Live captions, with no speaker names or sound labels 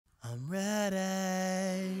I'm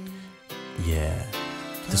ready. Yeah,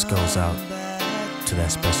 this goes out to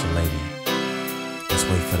that special lady. Let's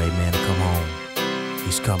wait for their man to come home.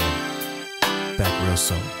 He's coming back real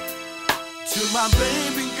soon. To my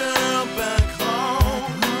baby girl back home,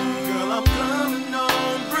 girl, I'm coming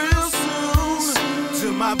home real soon.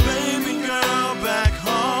 To my baby girl back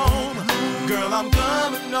home, girl, I'm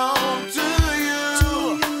coming home to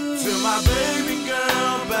you. To my baby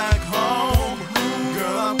girl back home,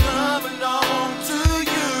 girl, I'm coming home to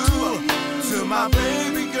you. To my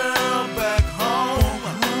baby girl back home,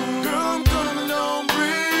 girl, I'm coming home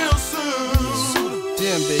real soon.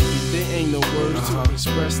 Damn, baby, there ain't no words to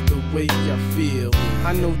express the way I feel.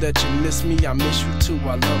 I know that you miss me, I miss you too,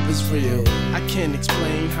 our love is real. I can't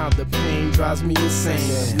explain how the pain drives me insane.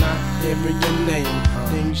 It's not hearing your name,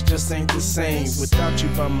 things just ain't the same without you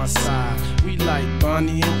by my side. We like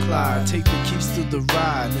Bonnie and Clyde, take the keys to the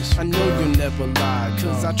ride. I know you'll never lie,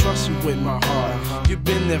 cause I trust you with my heart. You've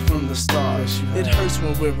been there from the start, it hurts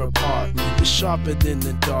when we're apart. It's sharper than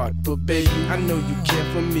the dark, but baby, I know you care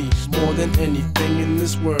for me more than anything in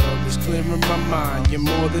this world. It's clear in my mind, you're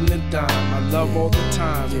more than a dime. I love all the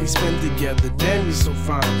times we spend together, damn you're so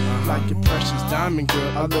fine. Like a precious diamond,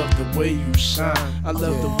 girl, I love the way you shine. I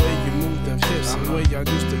love the way you move them hips, the way I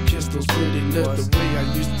used to kiss those pretty lips, the way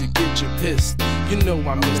I used to get you pissed. You know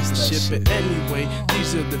I miss the shit, but anyway,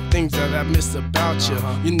 these are the things that I miss about you.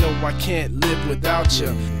 You know I can't live without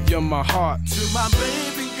you, you're my heart. To my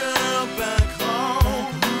baby girl back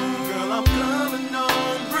home, girl, I'm coming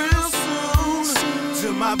home real soon.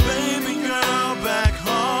 To my baby girl back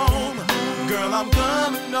home, girl, I'm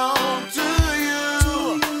coming home to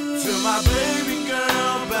you. To my baby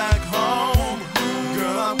girl back home,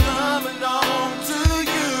 girl, I'm coming home to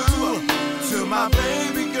you. To my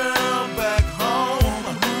baby girl back home,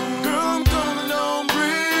 girl, I'm coming home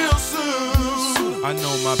real soon. I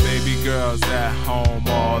know my baby girl's at home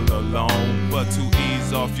all alone, but to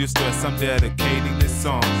ease off your stress, I'm dedicating this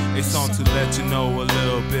song. A song to let you know a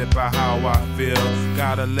little bit about how I feel.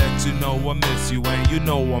 Gotta let you know I miss you, and you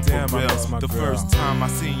know I'm for real. The first time I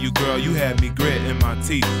seen you, girl, you had me gritting my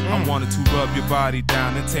teeth. I wanted to rub your body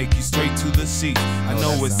down and take you straight to the sheets. I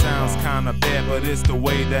know it sounds kinda bad, but it's the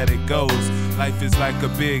way that it goes. Life is like a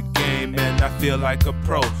big game, and I feel like a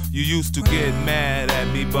pro. You used to get mad at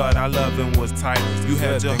me, but our loving was tight. You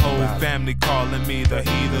had your whole family calling me the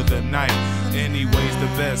heat of the night. Anyways, the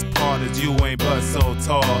best part is you ain't but so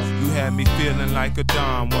tall. You had me feeling like a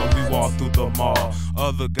dime when we walked through the mall.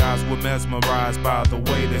 Other guys were mesmerized by the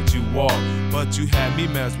way that you walk, but you had me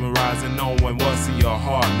mesmerized and knowing what's in your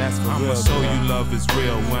heart. And that's for real. I'ma show you love is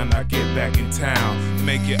real when I get back in town.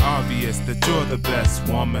 Make it obvious that you're the best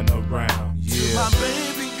woman around. Yeah. To my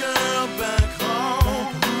baby girl back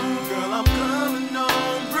home, girl, I'm coming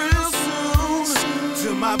home real soon.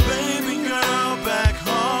 To my baby girl back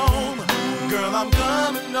home, girl, I'm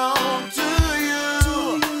coming home to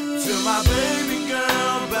you. To my baby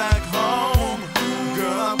girl back home,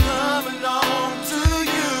 girl, I'm coming home to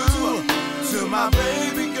you. To my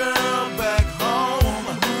baby girl back home,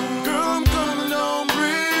 girl, I'm coming home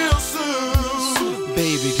real soon.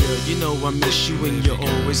 Baby girl, you know I miss you and you're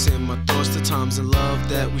always in my thoughts. The times in love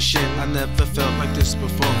that we shared, I never felt like this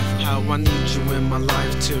before. How I need you in my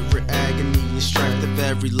life to rid agony and strife, the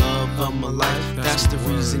very love of my life. That's the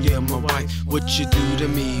reason you're my wife. What you do to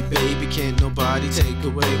me, baby, can't nobody take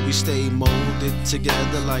away. We stay molded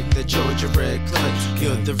together like the Georgia red clay.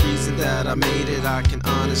 You're the reason that I made it, I can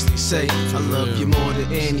honestly say I love you more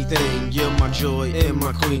than anything. You're my joy and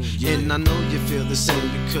my queen, and I know you feel the same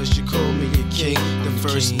because you call me your king. The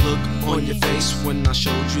first look on your face when I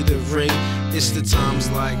showed you the ring. It's the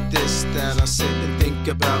times like this that I sit and think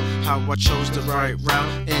about how I chose the right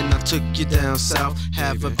route and I took you down south.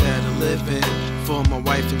 Have a better living for my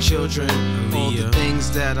wife and children. All the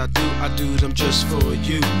things that I do them just for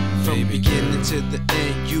you. From beginning to the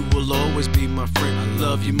end, you will always be my friend. I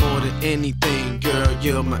love you more than anything, girl,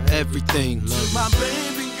 you're my everything. To my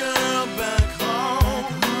baby girl back home,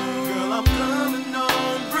 girl, I'm coming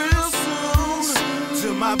home real soon.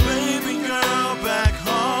 To my baby girl back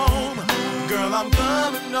home, girl, I'm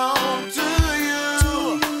coming home to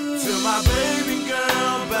you. To my baby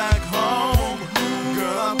girl back home,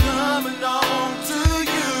 girl, I'm coming home to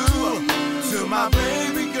you. To my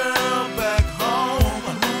baby girl back home,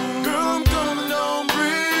 girl, I'm coming home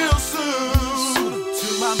real soon. To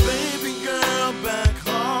my baby girl back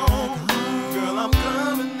home, girl, I'm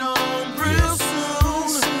coming home real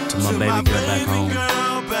soon. To my baby girl back home,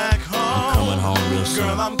 girl back home, I'm coming home real soon.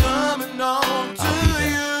 Girl, I'm coming home to I'll be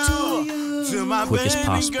there. you. To my Quick as baby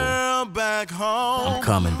possible. girl back home, I'm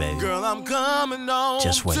coming, baby. girl, I'm coming home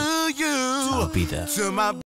Just wait. to you. I'll be there. To my